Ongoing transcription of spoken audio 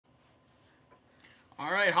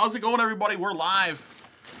All right, how's it going, everybody? We're live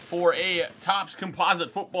for a Topps Composite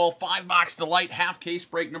Football 5-box Delight half case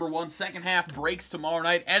break number 1. Second half breaks tomorrow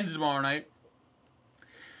night, ends tomorrow night.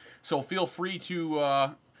 So feel free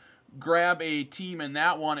to grab a team in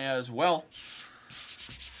that one as well.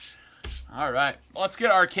 All right, let's get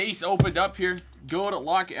our case opened up here. Good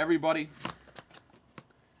luck, everybody.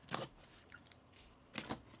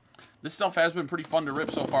 This stuff has been pretty fun to rip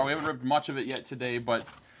so far. We haven't ripped much of it yet today, but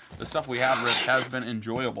the stuff we have ripped has been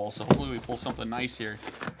enjoyable. So hopefully we pull something nice here.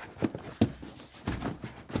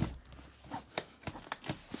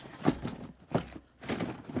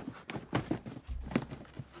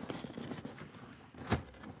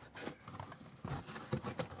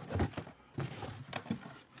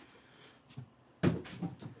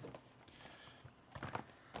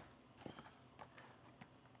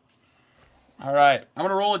 All right, I'm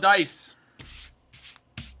gonna roll a dice.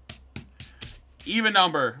 Even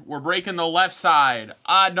number, we're breaking the left side.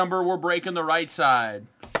 Odd number, we're breaking the right side.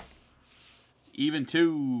 Even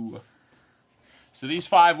 2. So these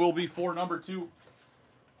 5 will be for number 2.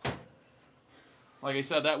 Like I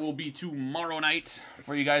said, that will be tomorrow night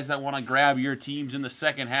for you guys that want to grab your teams in the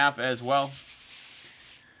second half as well.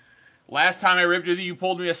 Last time I ripped with you, you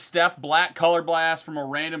pulled me a Steph Black Color Blast from a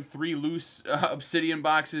random 3 loose Obsidian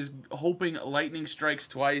boxes, hoping lightning strikes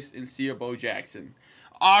twice and see a Bo Jackson.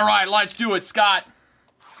 All right, let's do it, Scott.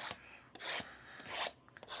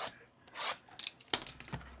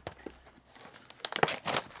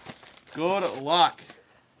 Good luck.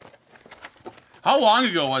 How long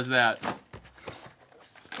ago was that?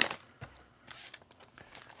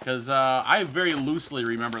 Because I very loosely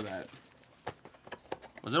remember that.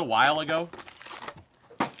 Was it a while ago?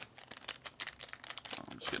 Oh,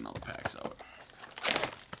 I'm just getting all the packs out.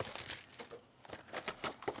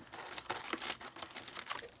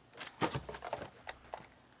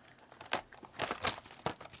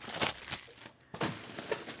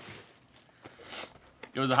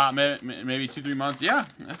 It was a hot minute, maybe 2-3 months. Yeah,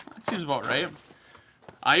 that seems about right.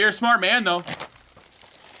 You're a smart man, though.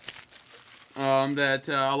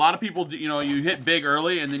 A lot of people, you hit big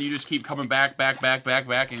early, and then you just keep coming back,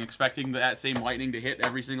 and expecting that same lightning to hit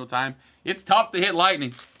every single time. It's tough to hit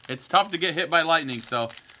lightning. It's tough to get hit by lightning, so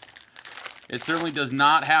it certainly does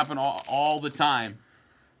not happen all the time.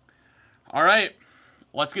 All right,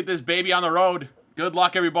 let's get this baby on the road. Good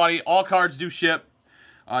luck, everybody. All cards do ship.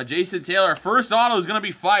 Jason Taylor, first auto is going to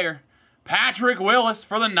be fire. Patrick Willis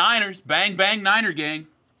for the Niners. Bang, bang, Niner gang.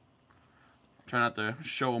 Try not to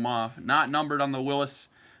show him off. Not numbered on the Willis.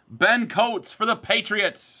 Ben Coates for the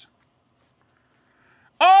Patriots.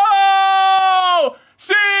 Oh!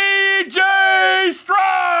 C.J.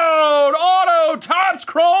 Stroud! Auto Topps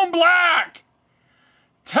Chrome Black.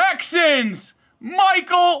 Texans.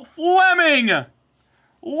 Michael Fleming.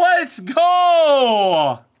 Let's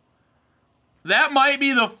go! That might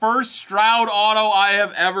be the first Stroud auto I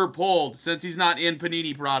have ever pulled since he's not in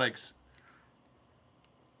Panini products.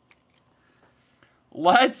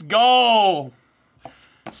 Let's go.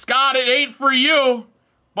 Scott, it ain't for you,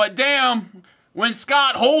 but damn, when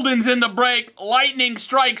Scott Holden's in the break, lightning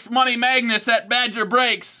strikes Money Magnus at Badger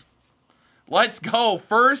Breaks. Let's go.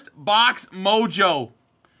 First box mojo.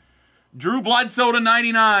 Drew Bledsoe to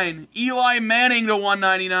 99. Eli Manning to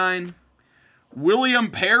 199. William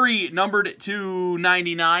Perry, numbered to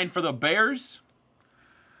 99 for the Bears.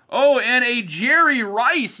 Oh, and a Jerry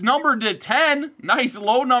Rice, numbered to 10. Nice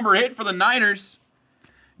low number hit for the Niners.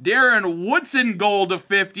 Darren Woodson, gold to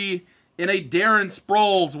 50. And a Darren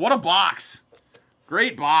Sproles. What a box.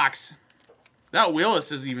 Great box. That Willis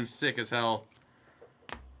is even sick as hell.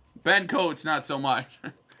 Ben Coates, not so much.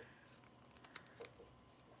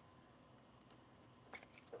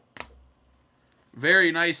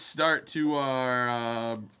 Very nice start to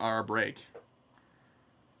our break.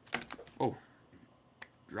 Oh,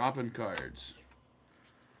 dropping cards.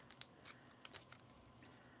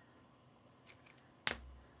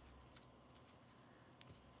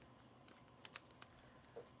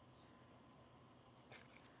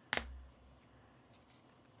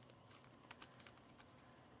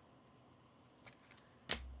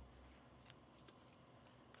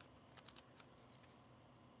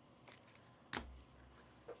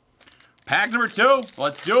 Pack number 2.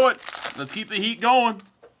 Let's do it. Let's keep the heat going.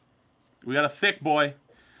 We got a thick boy.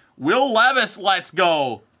 Will Levis, let's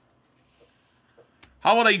go.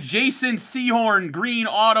 How about a Jason Sehorn green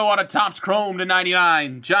auto out of Topps Chrome to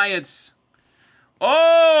 99. Giants.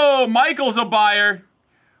 Oh, Michael's a buyer.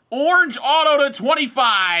 Orange auto to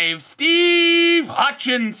 25. Steve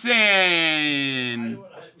Hutchinson. Why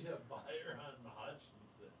would I be a buyer on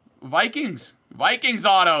Hutchinson? Vikings. Vikings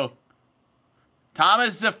auto.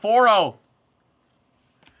 Thomas Zaforo.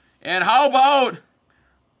 And how about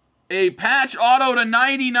a patch auto to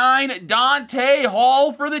 99, Dante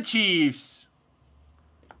Hall for the Chiefs.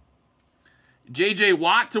 J.J.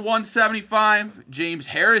 Watt to 175. James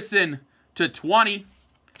Harrison to 20.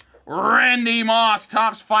 Randy Moss,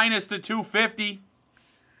 Topps Finest to 250.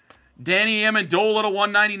 Danny Amendola to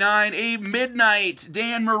 199. A Midnight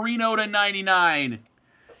Dan Marino to 99.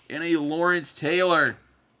 And a Lawrence Taylor.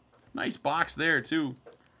 Nice box there, too.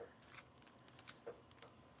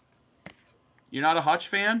 You're not a Hutch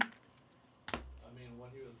fan? I mean, when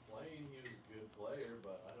he was playing, he was a good player,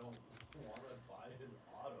 but I don't want to buy his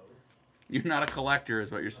autos. You're not a collector,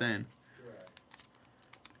 is what you're saying. Correct.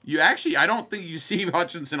 You actually, I don't think you see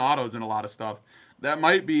Hutchinson autos in a lot of stuff. That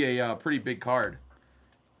might be a pretty big card.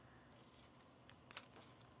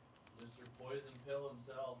 Mr. Poison Pill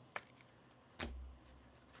himself.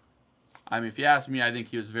 I mean, if you ask me, I think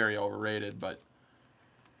he was very overrated, but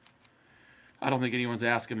I don't think anyone's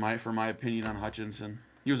asking for my opinion on Hutchinson.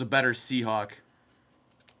 He was a better Seahawk.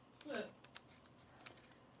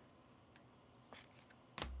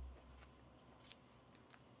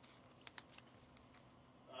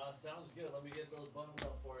 Sounds good. Let me get those bundled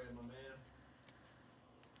up for you, my man.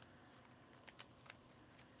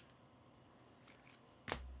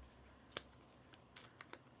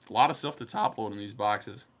 A lot of stuff to top load in these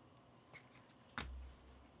boxes.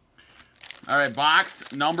 All right,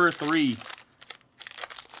 box number 3.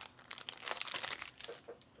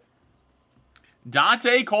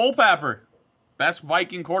 Dante Culpepper. Best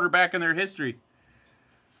Viking quarterback in their history.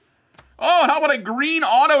 Oh, how about a green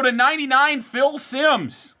auto to 99, Phil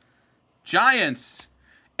Simms. Giants.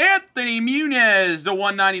 Anthony Muniz to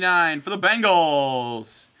 199 for the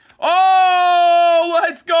Bengals. Oh,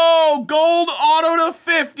 let's go. Gold auto to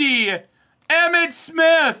 50. Emmitt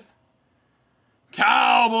Smith.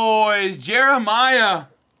 Cowboys. Jeremiah.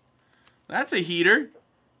 That's a heater.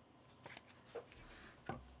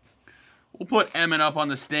 We'll put Emmett up on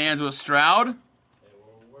the stands with Stroud. Hey,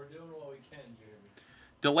 we're doing what we can, Jeremy.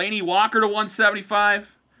 Delaney Walker to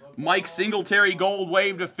 175. Mike Singletary gold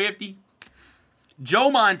wave to 50.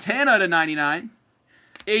 Joe Montana to 99.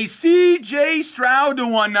 A C.J. Stroud to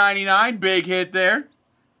 199. Big hit there.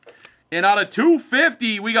 And out of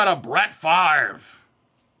 250, we got a Brett Favre.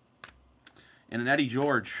 And an Eddie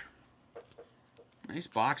George. Nice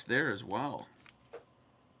box there as well.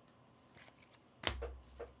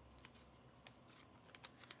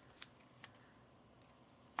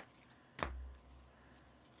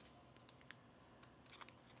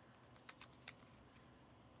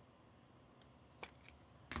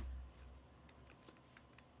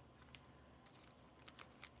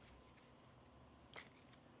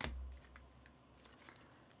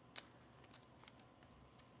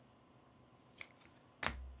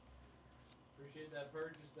 Appreciate that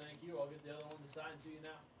purchase. Thank you. I'll get the other ones assigned to you now.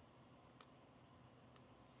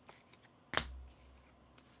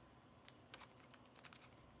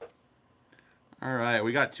 All right,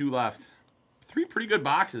 we got 2 left. 3 pretty good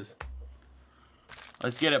boxes.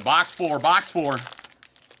 Let's get it. Box 4. Box 4.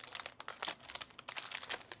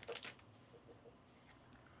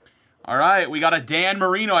 All right, we got a Dan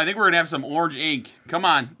Marino. I think we're going to have some orange ink. Come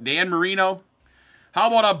on, Dan Marino. How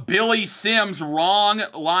about a Billy Sims, wrong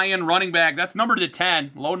Lion running back? That's numbered to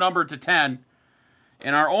 10. Low number to 10.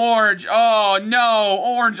 And our orange, oh no,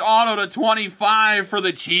 orange auto to 25 for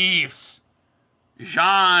the Chiefs.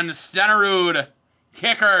 Jean Stenerud,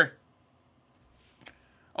 kicker.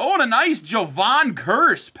 Oh, and a nice Javon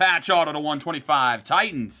Curse patch auto to 125.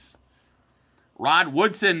 Titans. Rod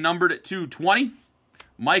Woodson numbered at 220.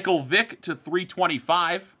 Michael Vick to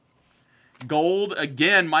 325. Gold,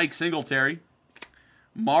 again, Mike Singletary.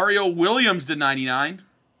 Mario Williams to 99.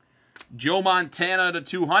 Joe Montana to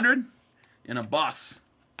 200. And a bus.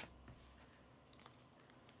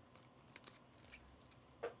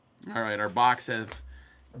 All right, our box have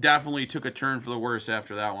definitely took a turn for the worse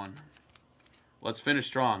after that one. Let's finish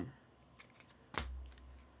strong.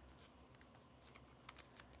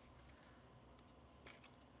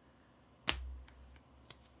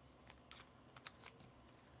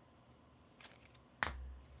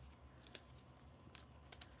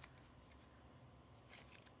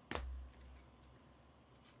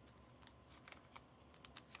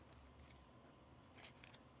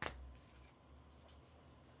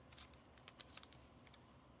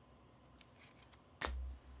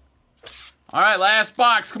 All right, last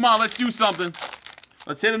box. Come on, let's do something.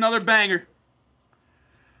 Let's hit another banger.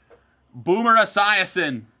 Boomer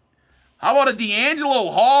Esiason. How about a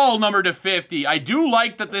D'Angelo Hall number to 50? I do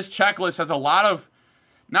like that this checklist has a lot of,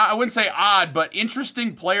 I wouldn't say odd, but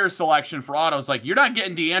interesting player selection for autos. Like, you're not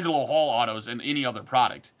getting D'Angelo Hall autos in any other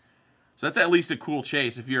product. So that's at least a cool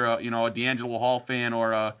chase if you're a, you know, a D'Angelo Hall fan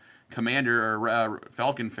or a Commander or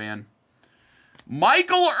Falcon fan.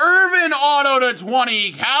 Michael Irvin auto to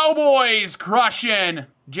 20. Cowboys crushing.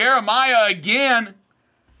 Jeremiah again.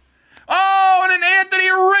 Oh, and an Anthony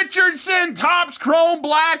Richardson Topps Chrome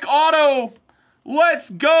Black auto. Let's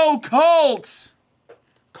go, Colts.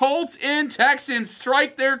 Colts and Texans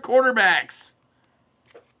strike their quarterbacks.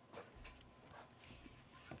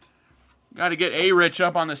 Got to get A-Rich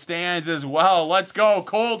up on the stands as well. Let's go,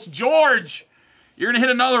 Colts. George, you're going to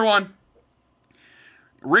hit another one.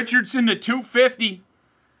 Richardson to 250.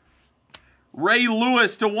 Ray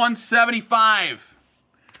Lewis to 175.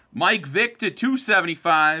 Mike Vick to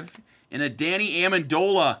 275. And a Danny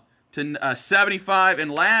Amendola to 75.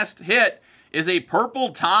 And last hit is a purple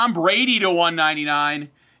Tom Brady to 199.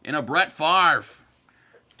 And a Brett Favre.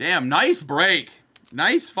 Damn, nice break.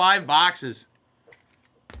 Nice 5 boxes.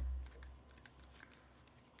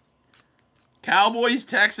 Cowboys,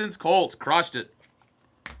 Texans, Colts. Crushed it.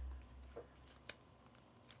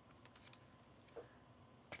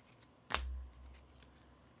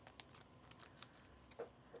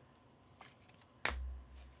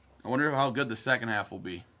 I wonder how good the second half will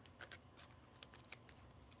be.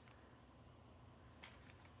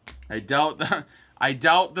 I doubt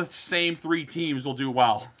the same 3 teams will do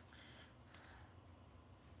well.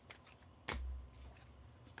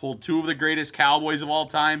 Pulled 2 of the greatest Cowboys of all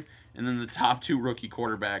time, and then the top 2 rookie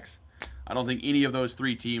quarterbacks. I don't think any of those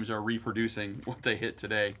 3 teams are reproducing what they hit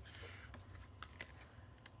today.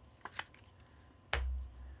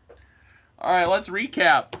 All right, let's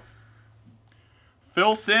recap.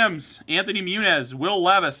 Phil Simms, Anthony Muniz, Will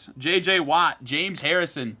Levis, J.J. Watt, James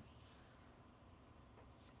Harrison,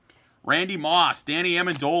 Randy Moss, Danny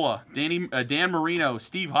Amendola, Dan Marino,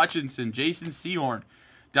 Steve Hutchinson, Jason Sehorn,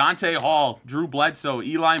 Dante Hall, Drew Bledsoe,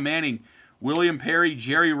 Eli Manning, William Perry,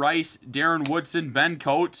 Jerry Rice, Darren Woodson, Ben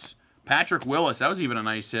Coates, Patrick Willis. That was even a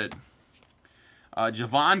nice hit.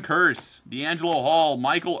 Javon Curse, D'Angelo Hall,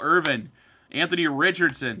 Michael Irvin, Anthony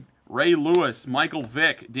Richardson, Ray Lewis, Michael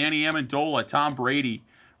Vick, Danny Amendola, Tom Brady,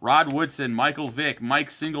 Rod Woodson, Michael Vick, Mike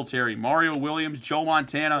Singletary, Mario Williams, Joe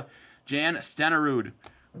Montana, Jan Stenerud,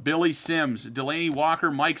 Billy Sims, Delaney Walker,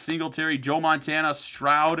 Mike Singletary, Joe Montana,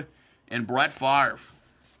 Stroud, and Brett Favre.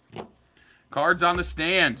 Cards on the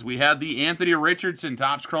stands. We had the Anthony Richardson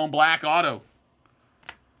Topps Chrome Black auto.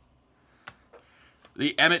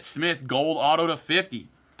 The Emmitt Smith gold auto to 50.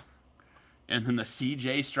 And then the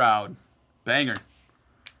C.J. Stroud. Banger.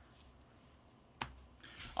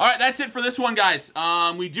 All right, that's it for this one, guys.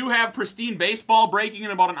 We do have Pristine Baseball breaking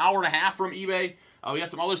in about an hour and a half from eBay. We got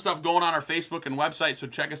some other stuff going on our Facebook and website, so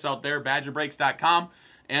check us out there, BadgerBreaks.com,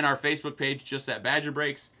 and our Facebook page, just at Badger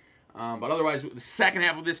Breaks. But otherwise, the second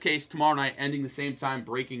half of this case tomorrow night, ending the same time,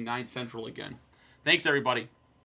 breaking 9 Central again. Thanks, everybody.